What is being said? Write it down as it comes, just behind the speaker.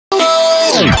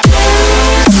What's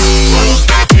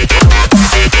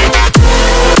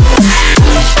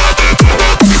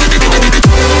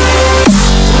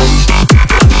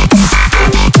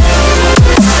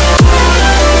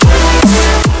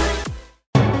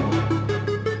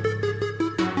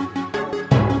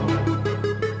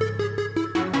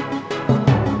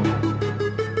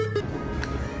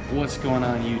going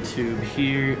on YouTube?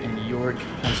 Here in York,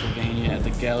 Pennsylvania at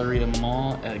the Galleria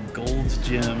Mall at Gold's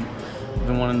Gym. I've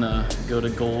been wanting to go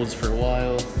to Gold's for a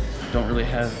while. Don't really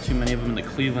have too many of them in the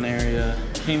Cleveland area.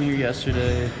 Came here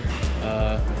yesterday,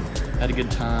 had a good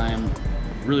time.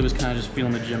 Really was kind of just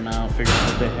feeling the gym out, figuring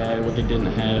out what they had, what they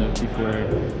didn't have before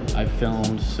I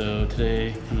filmed. So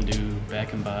today, gonna do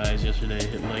back and buys. Yesterday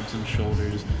hit legs and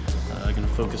shoulders. Gonna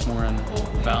focus more on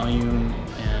volume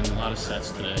and a lot of sets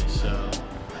today. So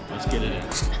let's get it in.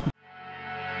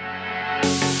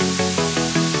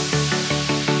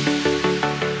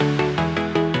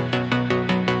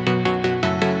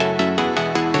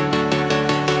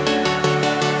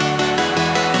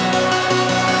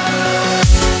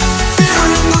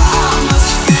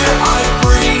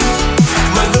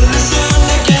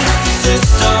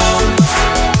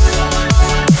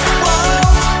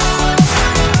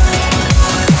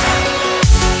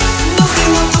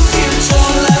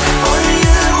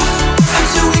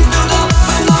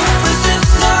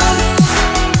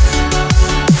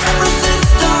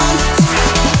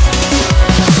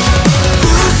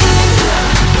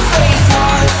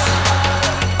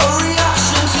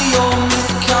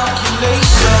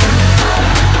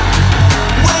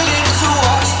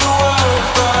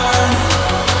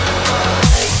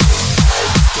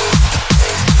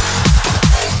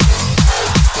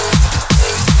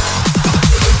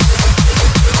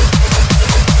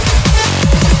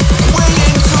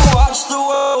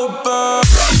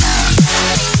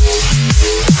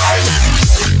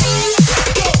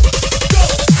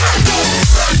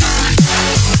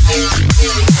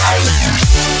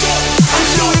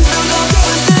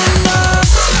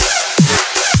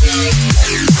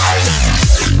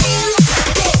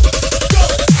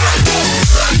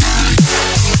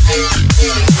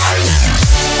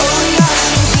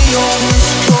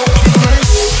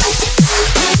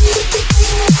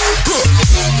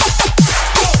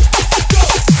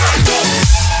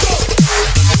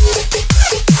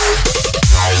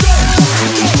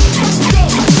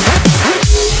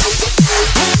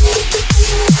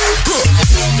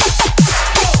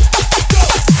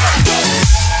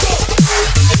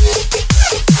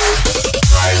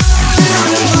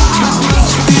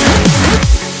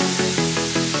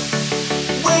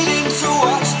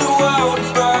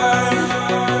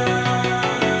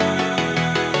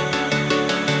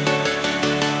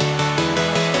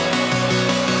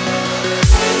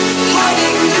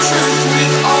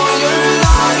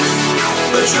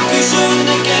 Retribution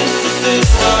against the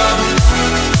system.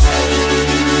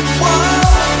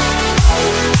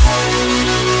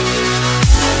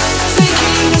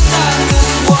 Taking a stand, this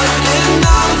wasn't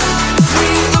enough. We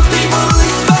the people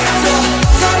expect a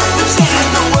time to change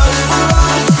the world for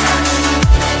us.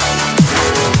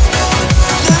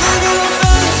 Living in a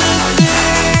fantasy,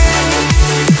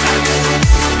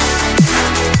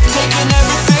 taking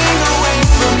everything away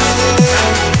from me.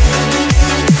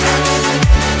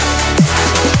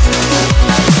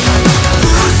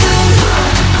 Losing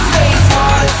faith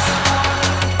was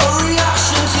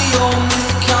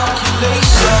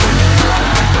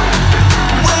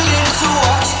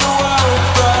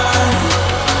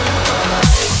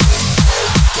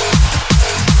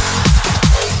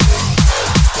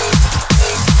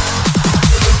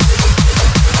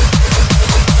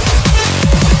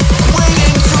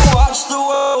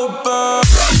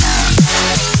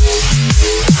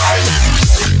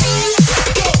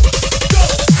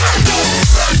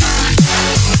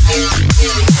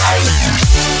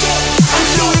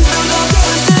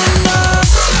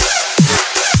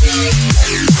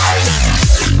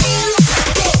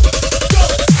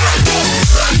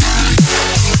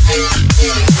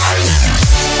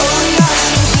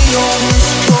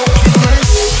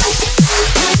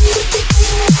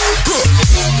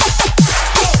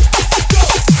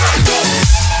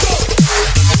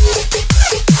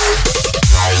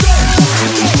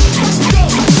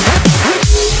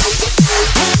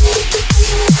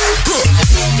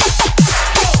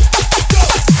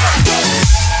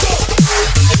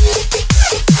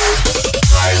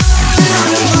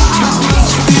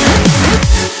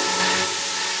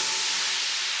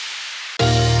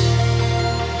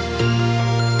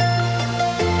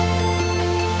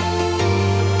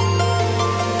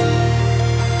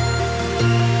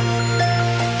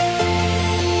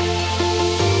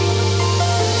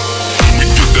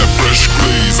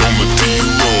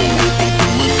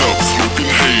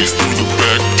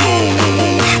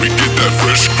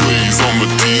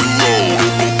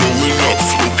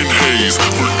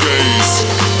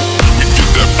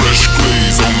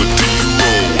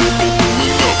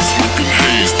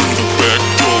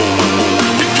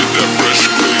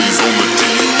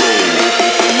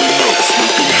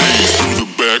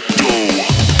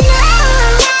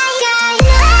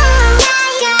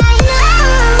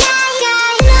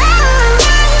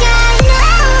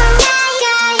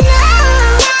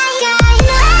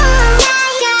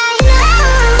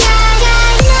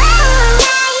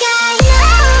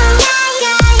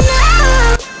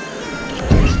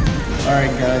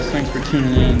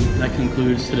And that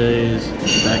concludes today's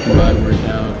back and body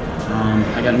workout.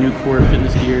 I got new core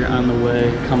fitness gear on the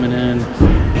way coming in.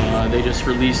 They just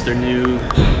released their new,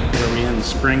 where are we in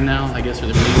spring now? I guess, or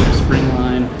they released their spring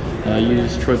line.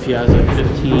 Use Piazza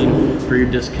 15 for your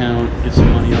discount. Get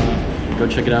some money off. Go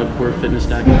check it out,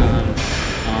 corefitness.com.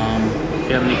 If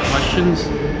you have any questions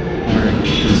or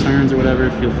concerns or whatever,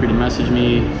 feel free to message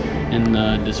me in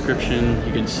the description.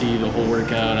 You can see the whole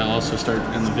workout. I'll also start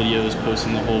in the videos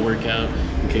posting the whole workout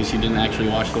in case you didn't actually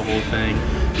watch the whole thing.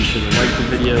 Be sure to like the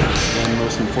video and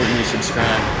most importantly subscribe.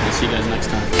 I'll see you guys next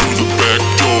time. Through the back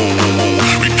door,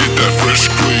 we get that fresh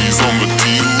glaze on the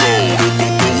D-Lo.